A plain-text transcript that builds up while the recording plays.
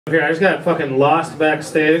Here, I just got fucking lost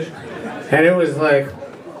backstage, and it was like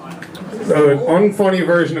an unfunny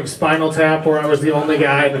version of Spinal Tap where I was the only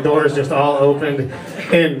guy and the doors just all opened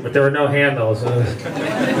in, but there were no handles.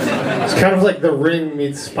 It's kind of like The Ring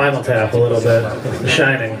meets Spinal Tap a little bit, The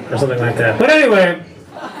Shining or something like that. But anyway,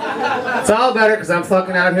 it's all better because I'm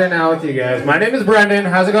fucking out here now with you guys. My name is Brendan.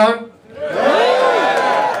 How's it going?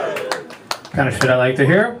 Kind of shit I like to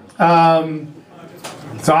hear.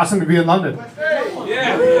 It's awesome to be in London.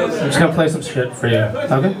 I'm just gonna play some shit for you.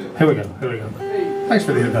 Okay? Here we go. Thanks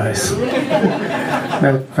for the advice.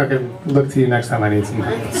 I'll fucking look to you next time I need some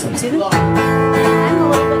help.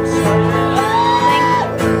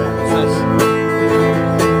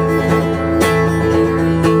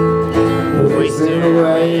 Wasting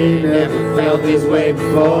away, never felt this way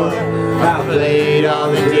before. I played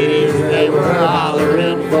all the ditties they were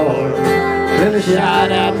hollering for. Then they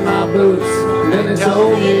shot at my boots, then they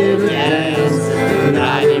told me to dance. And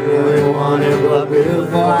I didn't really want it, but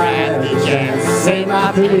before I had the chance to say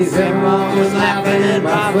my piece, everyone was laughing in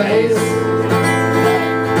my face.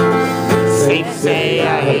 Safe to say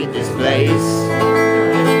I hate this place.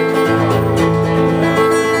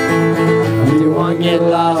 Anyone get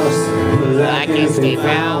lost, I can't stay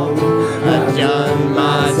found. I've done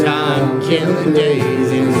my time, killing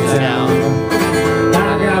days in town. I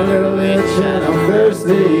got a little itch and I'm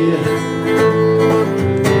thirsty.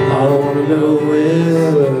 All I wanna know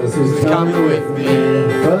is who's coming with me.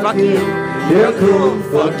 Fuck you, you're cool,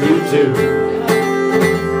 fuck you too.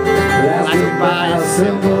 That's goodbye,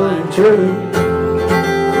 simple and true.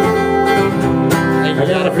 I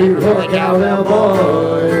got a few for the cowbell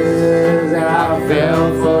boys, and I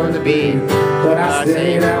fell for the beat, but I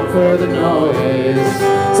stayed out for the noise.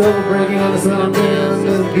 So bring in something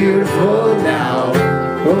that's beautiful now.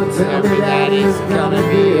 Oh, tell me that it's gonna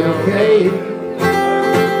be okay.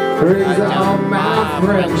 Brings all my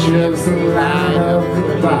friendships and line up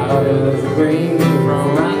the bottles of green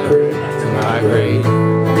from my crib to my grave.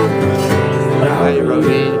 I wrote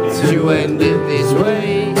it to end it this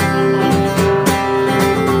way.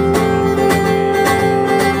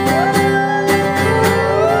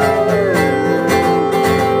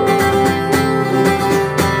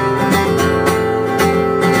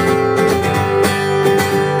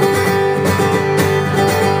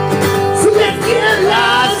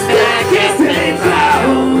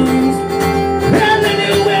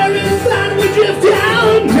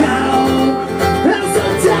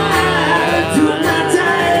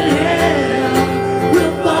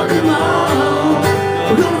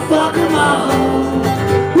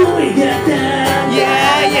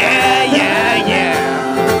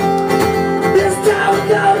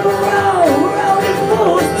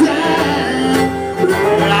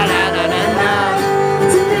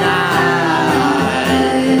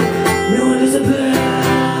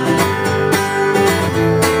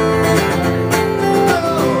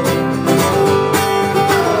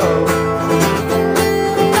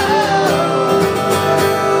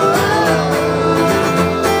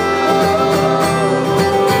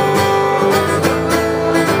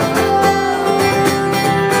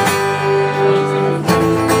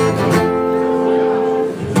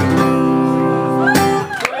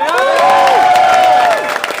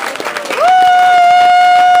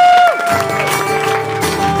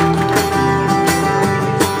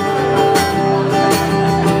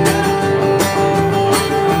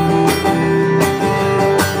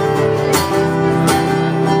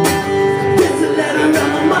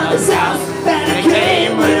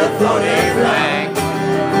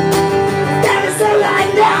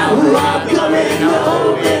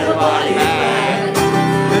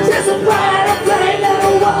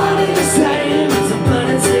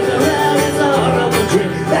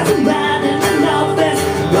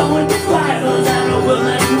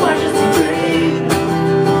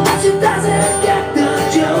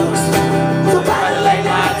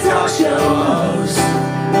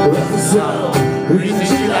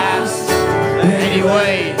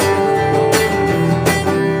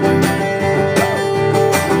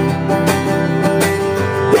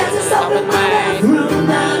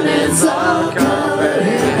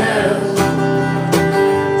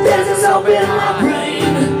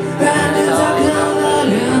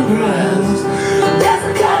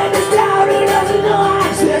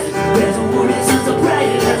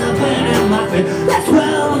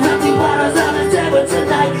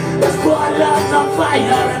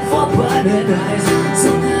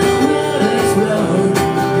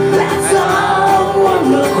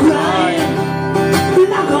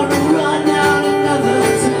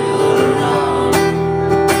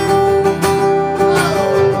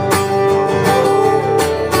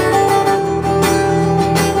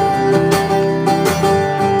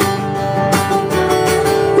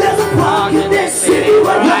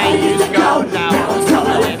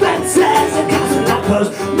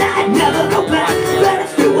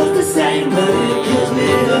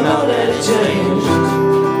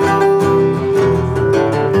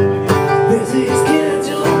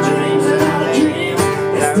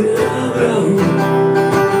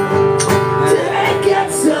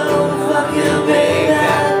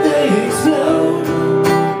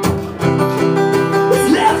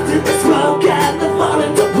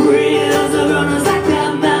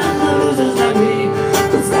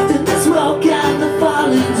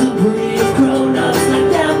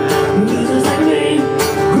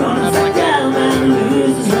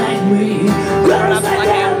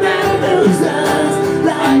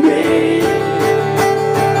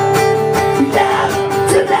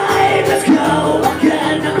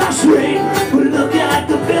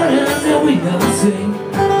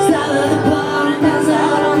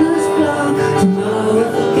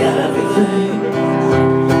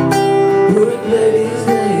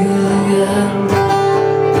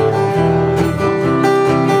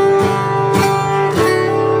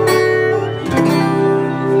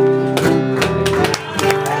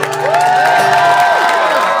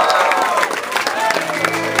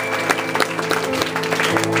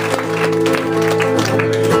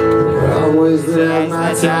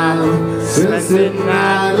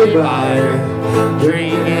 my goodbye,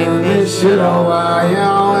 drinking this shit all while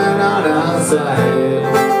y'all went on outside.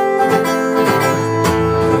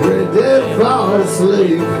 We did fall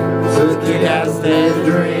asleep, took your guys' day to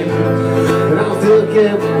dream, and I'm still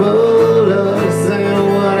capable of saying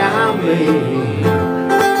what I mean.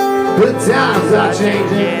 The times are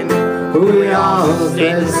changing, but we all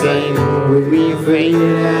stay the same. We faded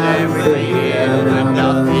and faded, and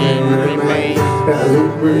nothing remains. As we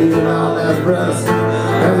breathe all that breath,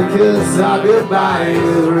 as we kiss our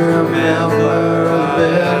goodbyes, remember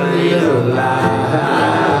that you're alive.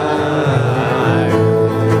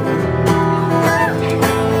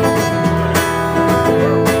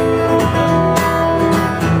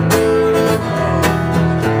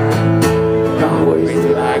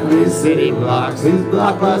 These city blocks, these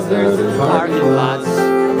blockbusters and parking lots.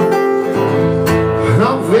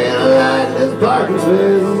 I'm feeling like this parking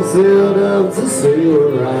space is sealed up to sewer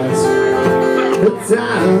rights. The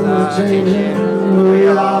times are changing, we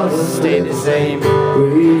all stay the same.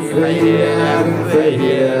 We faded and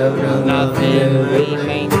faded, but nothing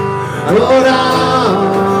remains. Hold on,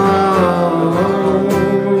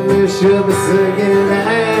 we should be singing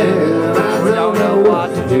and I don't know what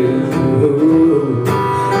to do.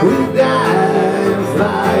 We died in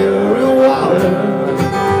fire and water.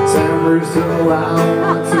 Sam Bruce, so I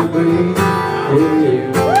want to be with you.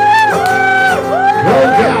 Oh,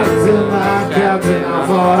 Captain, my Captain, I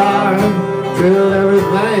fought hard till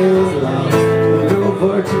everything was lost. No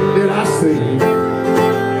fortune did I see.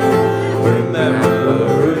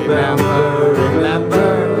 Remember, remember, remember,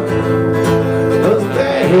 us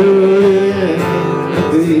buried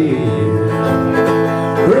indeed.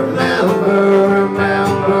 Remember,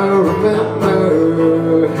 remember,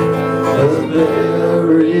 remember, us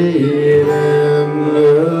buried in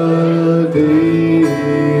the deep.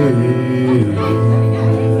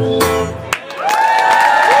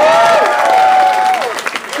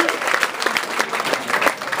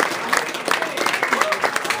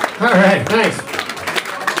 All right, nice.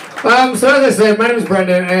 So as I said, my name is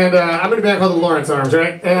Brendan, and I'm in a band called the Lawrence Arms,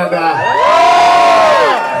 right? And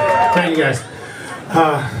thank you guys.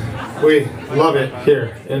 We love it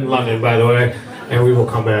here in London, by the way, and we will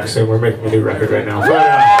come back soon. We're making a new record right now. But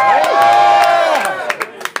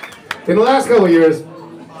in the last couple of years,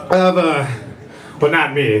 I've, well,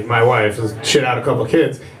 not me, my wife has shit out a couple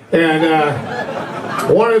kids, and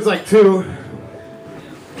one is like 2.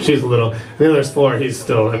 She's little. The other's 4. He's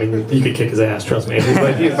still, I mean, you could kick his ass, trust me.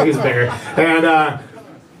 But he's bigger.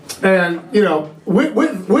 And you know,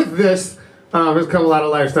 with this, there's come a lot of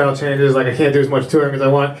lifestyle changes. Like I can't do as much touring as I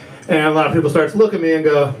want. And a lot of people start to look at me and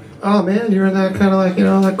go, "Oh man, you're in that kind of like, you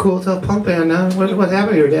know, that cool tough punk band now. What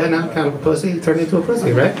happened to your dad? Now kind of a pussy. You turned into a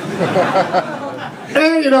pussy, right?"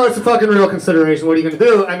 And you know, it's a fucking real consideration. What are you gonna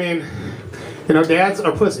do? I mean, you know, dads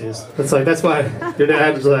are pussies. It's like, that's why your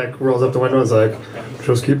dad just like rolls up the window and is like,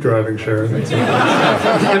 "Just keep driving, Sharon."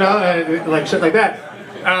 You know, and, like shit like that.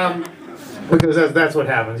 Because that's what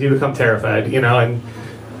happens. You become terrified, you know, and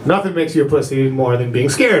nothing makes you a pussy more than being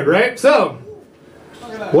scared, right? So,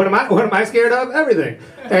 what am I scared of? Everything.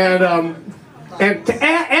 And to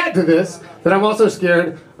add to this, that I'm also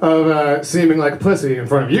scared of seeming like a pussy in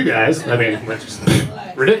front of you guys. I mean, that's just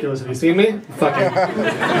ridiculous. Have you seen me? Fucking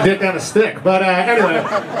dick on a stick. But anyway,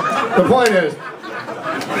 the point is,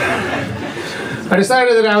 I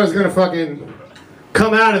decided that I was gonna fucking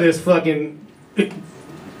come out of this fucking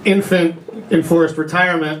infant enforced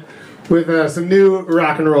retirement with some new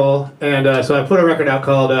rock and roll, and so I put a record out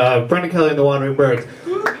called Brendan Kelly and the Wandering Birds,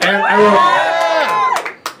 and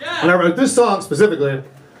I wrote this song specifically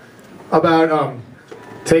about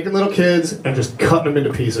taking little kids and just cutting them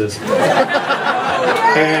into pieces,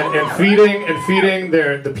 and feeding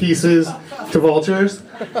the pieces to vultures,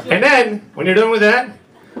 and then when you're done with that,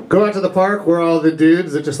 go out to the park where all the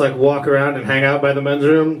dudes that just like walk around and hang out by the men's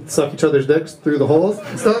room, suck each other's dicks through the holes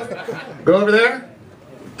and stuff. Go over there,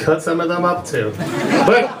 cut some of them up too.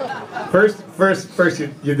 But first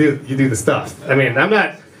you do the stuff. I mean, I'm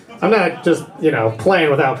not just, you know,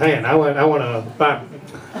 playing without paying. I don't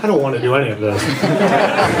want to do any of this.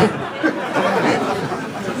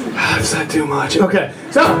 I've said too much. Okay,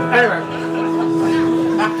 so anyway,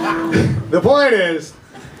 the point is,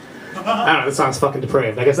 I don't know, this song's fucking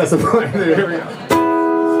depraved. I guess that's the point. Here we go.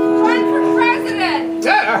 Run for president!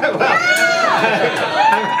 Yeah, all right, well,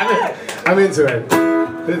 I'm into it.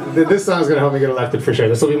 This song's gonna help me get elected for sure.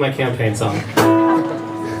 This will be my campaign song.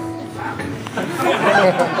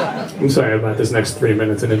 I'm sorry about this next 3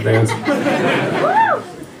 minutes in advance.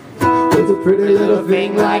 It's a pretty little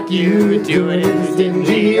thing like you doing in this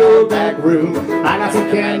dingy old back room. I got some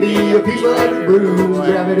candy, a piece of the brew,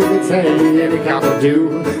 grab it if it's handy and it count will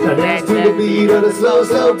do. Now dance to the beat of the slow,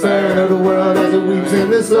 slow turn of the world as it weeps in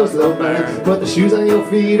this slow, slow burn. But the shoes on your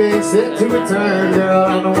feet ain't set to return, girl.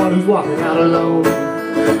 I'm the one who's walking out alone.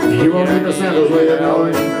 You won't need no sandals where you're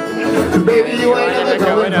going, 'cause baby you ain't never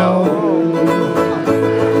going home.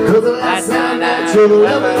 'Cause the last time that you'll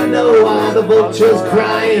ever know why the vulture's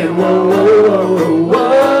crying, whoa, whoa, whoa,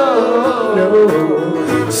 whoa,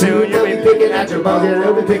 no. Soon you'll be picking at your bones, yeah,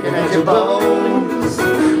 they'll be picking at your bones.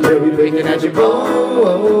 They'll be picking at your bones.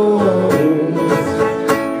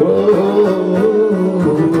 Whoa.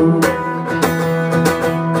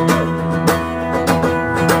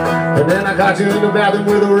 And then I caught you in the bathroom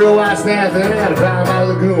with a real white stance, and I had to climb out of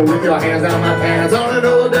the lagoon with your hands down my pants. On an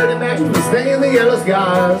old dirty mattress with stains the yellow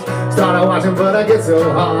scars. Started watching but I get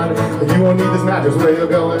so hard. You won't need this mattress where you're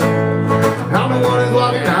going. I'm the one who's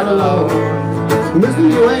walking out alone. Mister,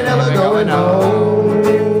 you ain't ever going home.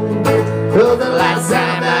 'Cause the last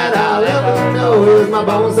time that I'll ever know is my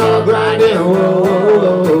bones start grinding. Whoa,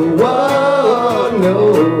 whoa, whoa, no.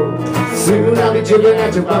 Soon I'll be chipping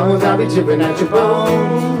at your bones, I'll be chipping at your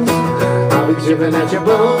bones. I'll be chipping at your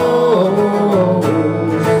bones.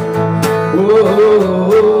 Whoa.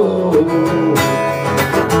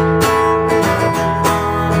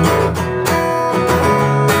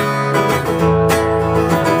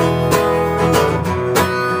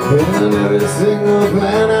 And every single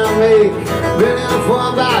plan I make, been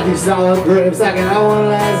informed by these solid grapes. I can have one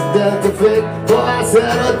last death to fake before I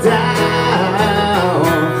settle down.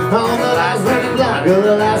 On the last running block of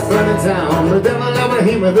the last running town, the devil and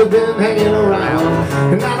behemoth have been hanging around.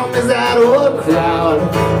 And I don't miss that old crowd,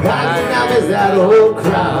 I do not miss that old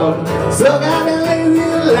crowd. So goddamn lazy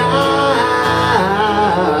and loud.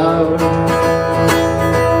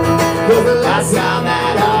 'Cause the last time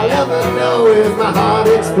that I'll ever know is my heart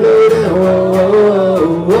exploding. Whoa, whoa,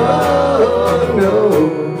 whoa, no.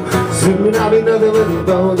 Soon I'll be nothing but these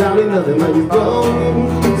bones, I'll be nothing but these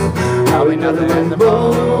bones. I'll be nothing but these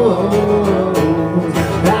bones.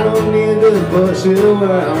 I don't need this bullshit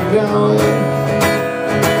where I'm going,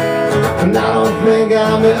 and I don't think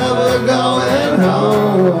I'm ever going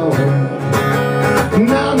home.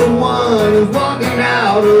 And I'm the one who's walking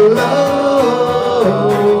out alone.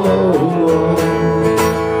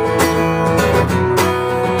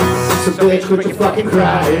 So bitch, quit your fucking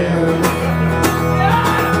crying.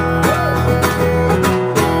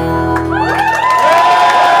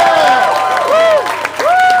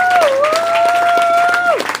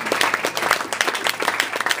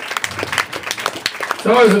 It's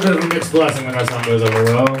always a bit of a mixed blessing when that song goes over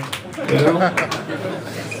well, you know?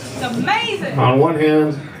 It's amazing. On one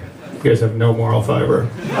hand, you guys have no moral fiber.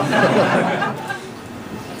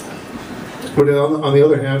 But on the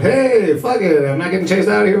other hand, hey, fuck it, I'm not getting chased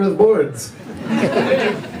out of here with boards.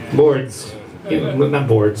 Boards. Not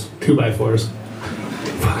boards, 2x4s.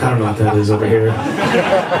 Fuck, I don't know what that is over here.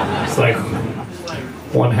 It's like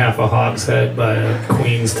one half a hog's head by a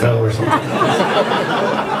queen's toe or something.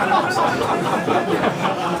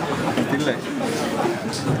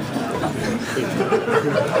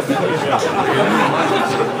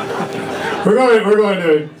 We're going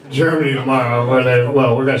to Germany tomorrow, where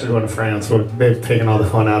we're actually going to France, where they've taken all the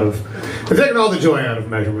fun out of, they've taken all the joy out of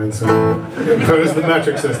measurements and imposed the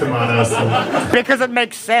metric system on us. Because it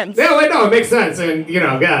makes sense. Yeah, wait, no, it makes sense, and you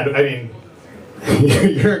know, God, I mean,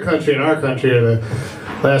 your country and our country are the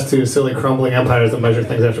last two silly crumbling empires that measure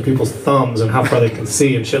things after people's thumbs and how far they can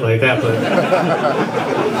see and shit like that, but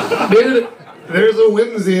dude, there's a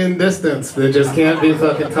whimsy in distance that just can't be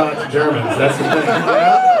fucking taught to Germans. That's the thing.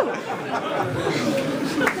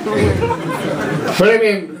 But I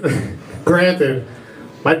mean, granted,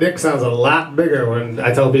 my dick sounds a lot bigger when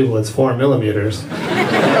I tell people it's 4 millimeters. I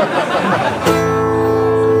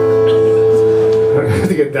have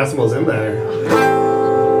to get decimals in there.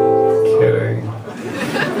 Kidding.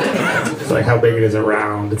 It's like how big it is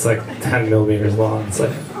around. It's like 10 millimeters long. It's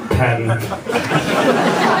like a pen.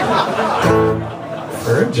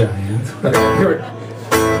 For a giant. Okay, here we go.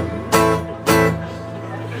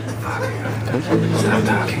 Stop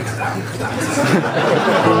talking, stop.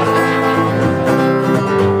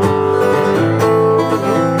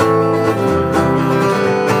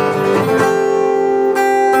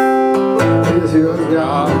 This year's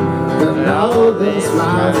gone, and all these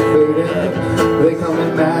smiles are faded. They come in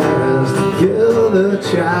mass to kill the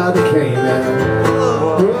child that came in.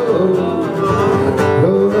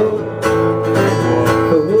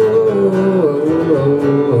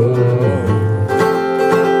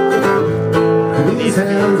 These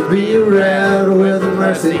hands be red with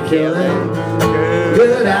mercy mercy killing.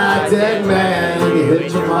 Good-eyed dead man, you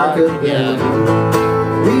hit your mark again.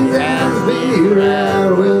 These hands be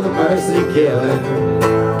red with a mercy killing.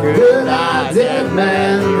 Good-eyed dead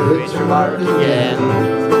man, you hit your mark again.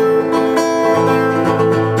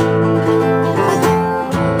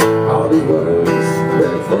 All these words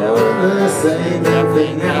that fall the same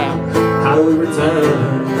thing now. How do we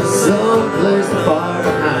return to someplace far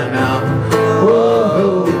behind now? Whoa,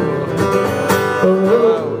 oh, oh,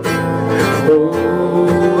 oh.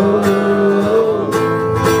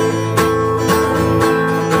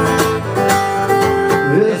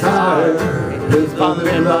 This heart is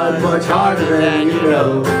pumping blood much harder than you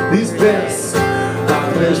know. These fists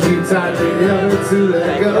are clenched too tightly never to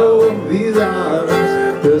let go. These arms,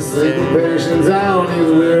 the sleeping patience on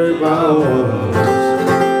these weary bones.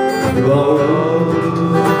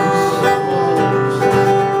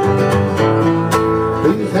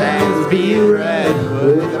 These hands be red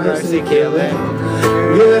with mercy killing.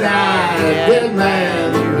 Good-eyed dead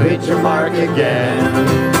man, you hit your mark again.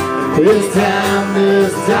 This time,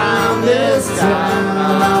 this time, this time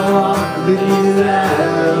I walk these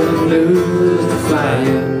avenues to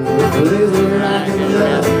flying. This where I can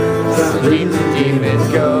let some dreams and demons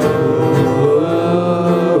go.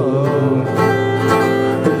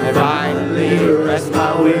 And finally rest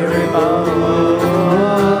my weary bones.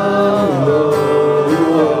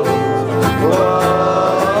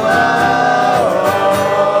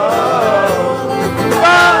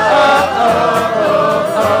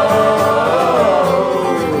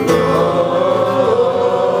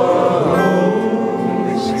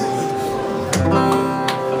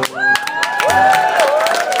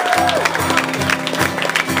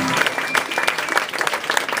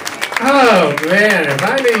 Oh man, if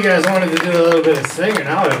I knew you guys wanted to do a little bit of singing,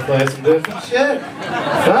 I would have played some different shit.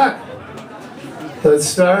 Fuck. Let's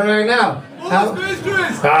start right now. Oh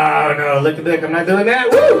no, lick a dick, I'm not doing that.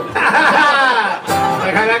 Woo!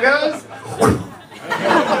 Like how that goes?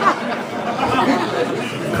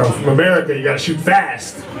 Come from America, you gotta shoot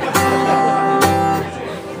fast.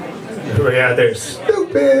 Everybody out there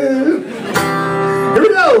stupid. Here we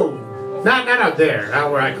go! Not out there,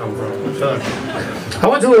 not where I come from. I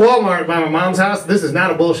went to a Walmart by my mom's house. This is not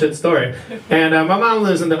a bullshit story. And my mom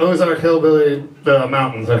lives in the Ozark Hillbilly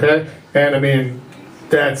Mountains, okay? And I mean,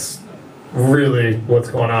 that's really what's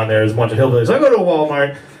going on there is a bunch of hillbillies. So I go to a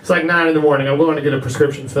Walmart. It's like 9 in the morning. I'm going to get a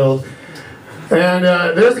prescription filled. And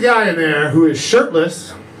there's a guy in there who is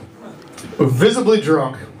shirtless, visibly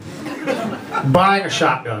drunk, buying a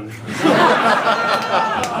shotgun.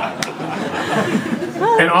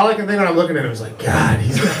 And all I can think when I'm looking at him is like, God,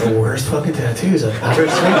 he's got the worst fucking tattoos I've ever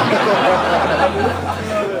seen.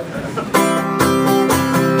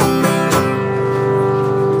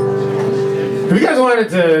 If you guys wanted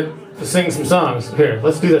to sing some songs, here,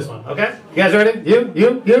 let's do this one, okay? You guys ready? You?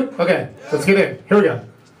 Okay, let's get in. Here we go.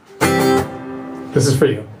 This is for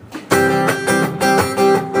you.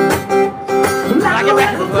 Like a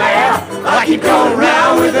record player, I keep going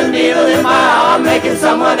around with a needle in my arm, making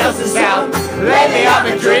someone else's sound. Lately I've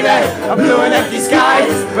been dreaming of blue and empty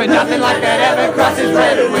skies, but nothing like that ever crosses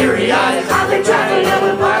red and weary eyes. I've been traveling up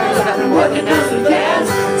with bars, I've been working down some cans,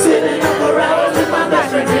 sitting up for hours with my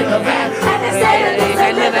best friends in the van. And they say that these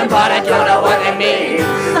ain't living, but I don't know what they mean.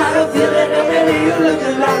 I don't feel it, no baby, you look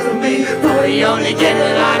a lot for me, but we only get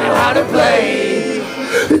it, I know how to play.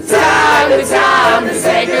 The time to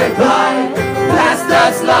say goodbye passed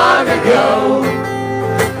us long ago.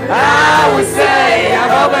 I would say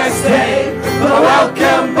I've overstayed my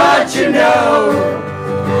welcome, but you know,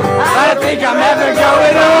 I don't think I'm ever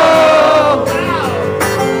going home.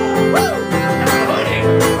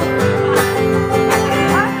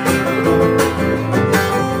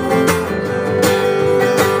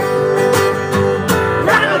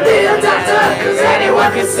 I don't need a doctor, cause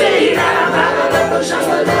anyone can see that I'm having a little shots,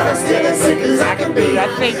 but I'm still as sick as I can be. I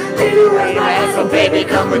think anyway, my ass, so baby,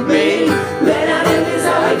 come with me. Lay down in this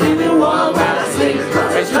hour, keep me warm while I sleep.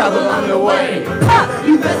 There's trouble on the way.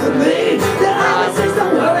 You bet with me that I was just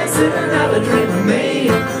don't worry, sit and have a drink with me.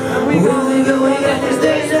 We're going at these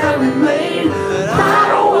days that we made. I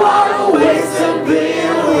don't wanna waste them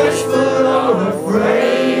being wishful or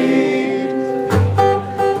afraid.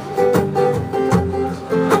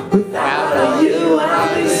 Without you, I'll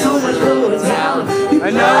be so much lower down. I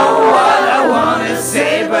know what I wanna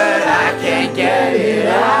say, but I can't get it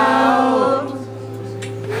out.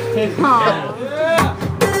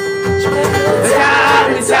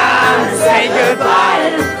 Time to say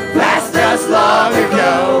goodbye passed us long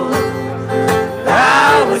ago.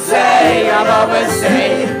 I would say I've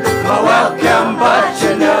overstayed my welcome, but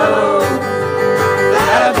you know,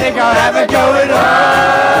 I don't think I'll ever go at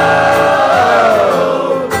all.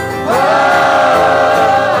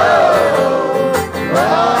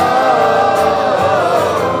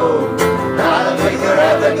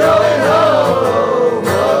 we're going home.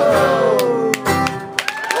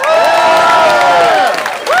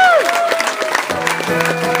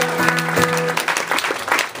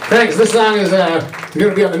 Thanks. This song is going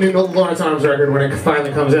to be on the new Lawrence Arms record when it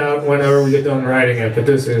finally comes out, whenever we get done writing it. But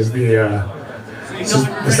this is the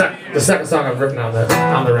second song I've written on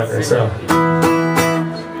the record, so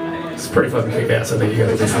it's pretty fucking kick-ass. I think you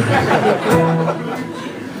guys listen.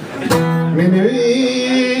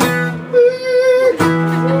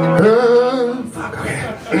 Fuck,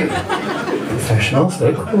 okay. Professional,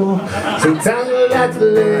 stay cool. Sometimes I like to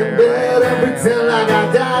lay in bed and pretend like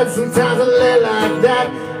I died. Sometimes I lay like that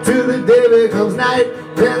till the day becomes night.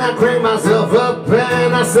 Then I crank myself up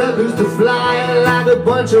and I seduce to fly like a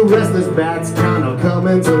bunch of restless bats kind of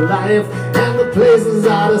coming to life. And the places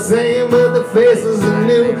are the same, but the faces are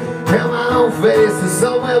new. And my own face is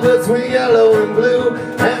somewhere between yellow and blue.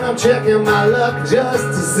 And I'm checking my luck just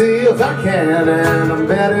to see if I can. And I'm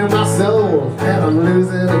betting my soul and I'm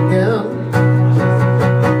losing again.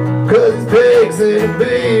 Cause these pigs seem to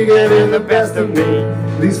be getting the best of me.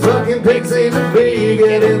 These fucking pigs seem to be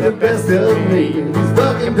getting the best of me. These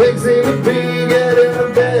fucking pigs seem to be getting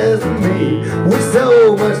the best of me. With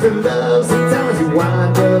so much to love, sometimes you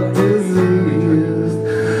wind up diseased.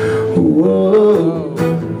 Whoa.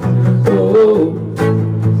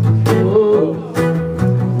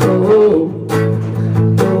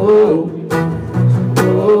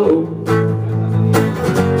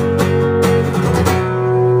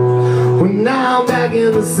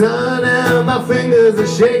 In the sun and my fingers are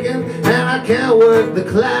shaking and I can't work the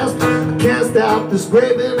clasp, I can't stop the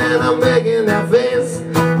scraping and I'm making that face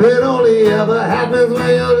that only ever happens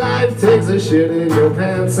when your life takes a shit in your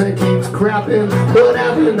pants and keeps crapping. What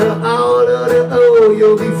happened to all of the oh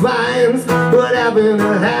you'll be fine? What happened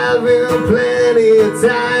to having plenty of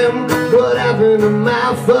time? What happened to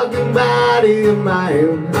my fucking body and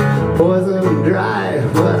mind? Poison and dry,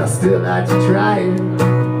 but I still like to try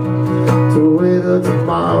to wait till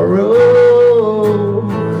tomorrow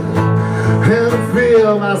and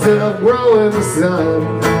feel myself grow in the sun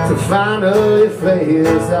to finally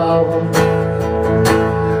face off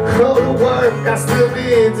all the work I still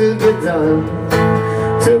need to get done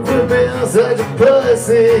to prevent such a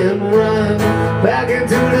pussy and run back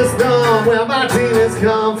into the storm where my demons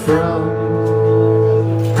come from.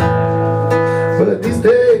 But these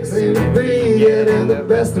pigs seem to be getting the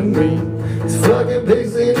best of me. These fucking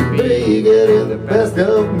pigs seem to be getting the best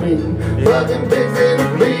of me. Fucking pigs seem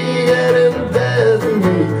to be getting the best of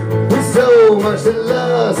me. With so much to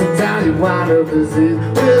love, sometimes you wind up diseased.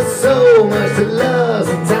 With so much to love,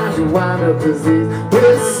 sometimes you wind up diseased.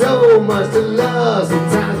 With so much to love,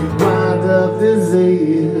 sometimes you wind up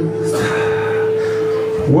diseased.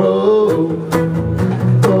 Whoa,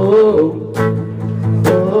 whoa.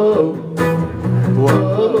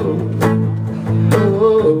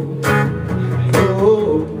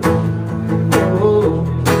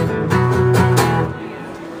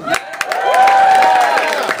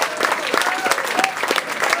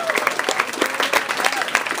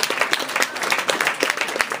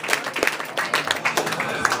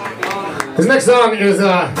 This next song is,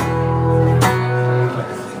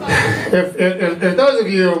 if those of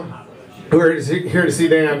you who are here to see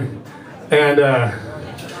Dan, and, I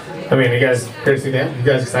mean, you guys here to see Dan? You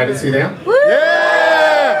guys excited to see Dan?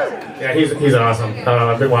 Yeah! Yeah, he's awesome.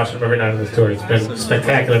 I've been watching him every night on this tour. It's been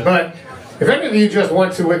spectacular. But if any of you just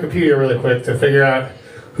went to Wikipedia really quick to figure out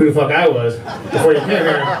who the fuck I was before you came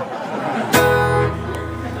here,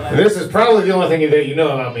 this is probably the only thing that you know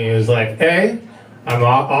about me is like, A, I'm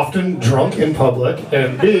often drunk in public,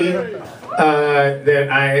 and B, that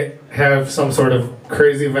I have some sort of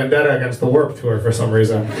crazy vendetta against the Warped Tour for some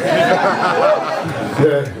reason.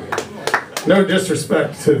 No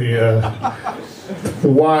disrespect to the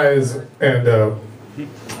wise and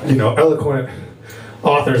eloquent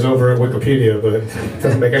authors over at Wikipedia, but it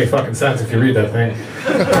doesn't make any fucking sense if you read that thing.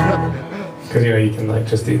 Because you can like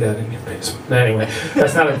just do that in your basement. Anyway,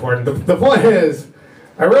 that's not important. The point is,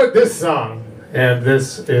 I wrote this song. And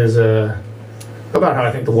this is about how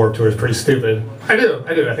I think the Warped Tour is pretty stupid. I do.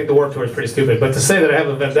 I think the Warped Tour is pretty stupid. But to say that I have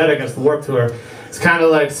a vendetta against the Warped Tour, it's kind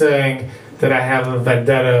of like saying that I have a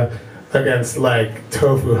vendetta against like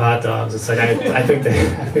tofu hot dogs. It's like I think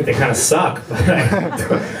they kind of suck. But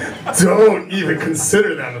I don't even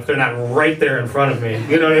consider them if they're not right there in front of me.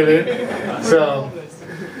 You know what I mean? So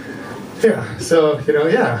yeah. So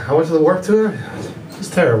yeah. I went to the Warped Tour. It's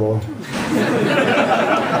terrible.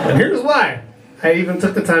 And here's why. I even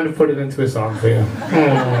took the time to put it into a song for you.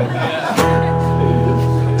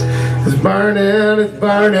 It's burning, it's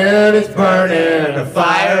burning, it's burning. A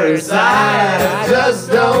fire inside. I just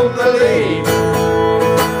don't believe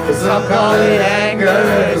Some call it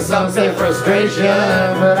anger, some say frustration,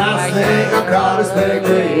 but I think I call it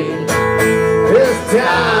speculating. This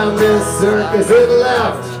time this circus had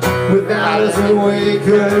left without us and we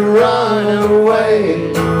could run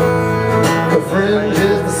away. The fringe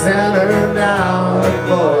is the center now, the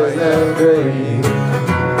boys agree.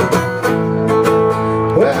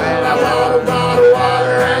 Well, I bought a bottle of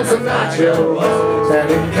water and some nachos, and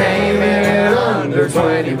it came in under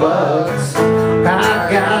 20 bucks. I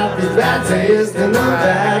got this bad taste in the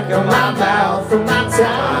back of my mouth from my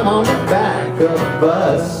time on the back of the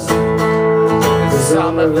bus. The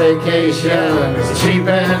summer vacation is cheap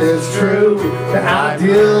and it's true. The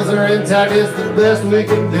ideals are intact, it's the best we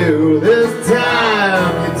can do. This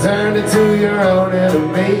time you turned into your own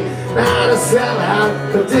enemy, not a sellout,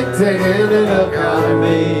 but dictating an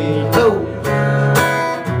economy. Oh.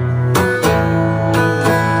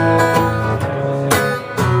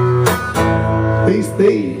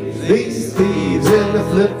 These thieves in the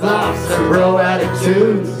flip-flops and bro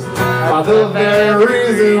attitudes are the very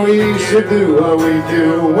reason we should do what we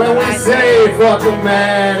do. When we say fuck a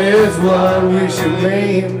man is what we should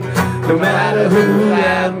mean, no matter who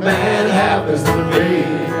that man happens to be.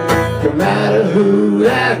 No matter who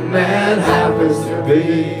that man happens to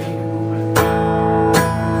be.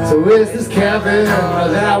 So is this Kevin or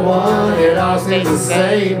that one? It all seems the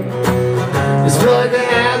same. It's what the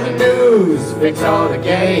avenues fix all the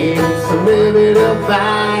games. So maybe they'll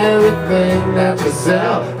buy everything that you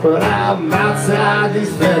sell, but I'm outside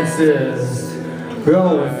these fences,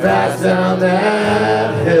 going fast down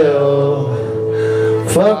that hill.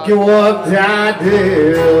 Fuck your warped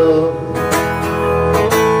ideal.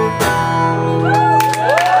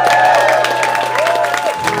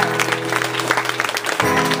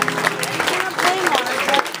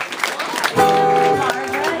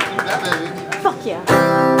 Fuck yeah.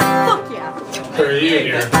 Fuck yeah. For you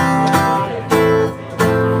here.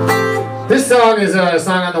 This song is a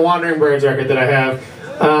song on the Wandering Birds record that I have.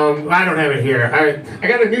 I don't have it here. I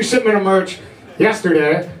got a new shipment of merch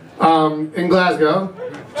yesterday in Glasgow,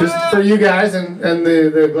 just for you guys and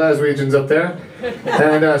the Glaswegians up there.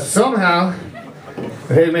 And somehow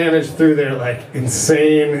they managed through their like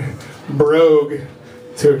insane brogue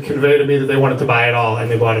to convey to me that they wanted to buy it all,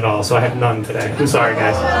 and they bought it all, so I have none today. I'm sorry,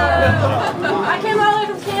 guys. I came all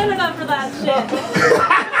the way from Canada for that shit.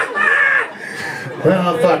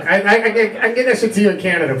 Well, fuck. I can get that shit to you in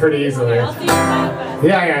Canada pretty easily. I'll see you in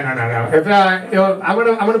Yeah, no. If I'm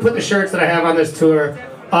gonna put the shirts that I have on this tour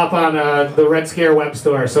up on the Red Scare web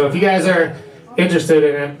store. So if you guys are interested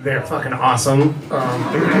in it, they're fucking awesome.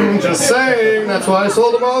 Just saying. That's why I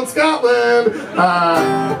sold them all in Scotland.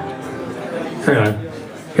 Anyway.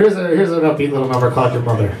 Here's an upbeat little number called Your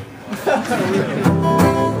Mother.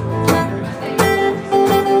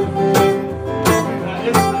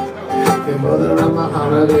 Your mother and my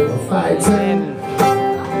honor, they were fighting,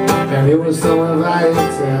 and it was so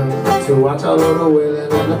inviting to watch all of the wailing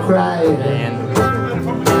and the crying. And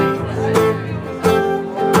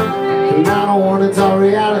I don't want it all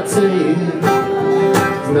reality.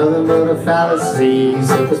 It's nothing but a fallacy.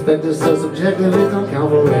 So perspective's so subjective, it don't count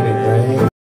for anything.